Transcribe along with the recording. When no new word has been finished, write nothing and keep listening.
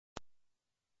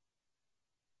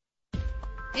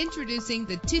Introducing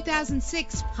the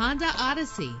 2006 Honda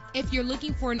Odyssey. If you're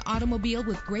looking for an automobile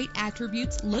with great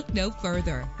attributes, look no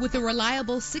further. With a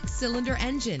reliable 6-cylinder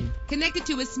engine connected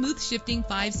to a smooth shifting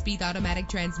 5-speed automatic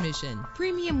transmission,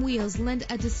 premium wheels lend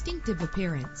a distinctive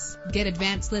appearance. Get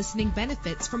advanced listening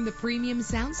benefits from the premium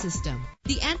sound system.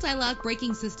 The anti-lock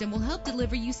braking system will help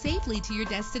deliver you safely to your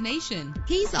destination.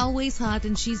 He's always hot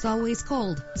and she's always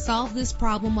cold. Solve this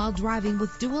problem while driving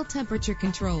with dual temperature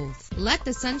controls. Let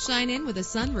the sunshine in with a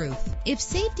sunroof. If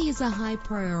safety is a high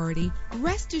priority,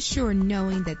 rest assured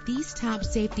knowing that these top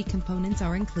safety components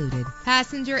are included.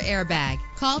 Passenger airbag.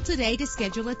 Call today to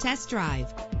schedule a test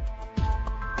drive.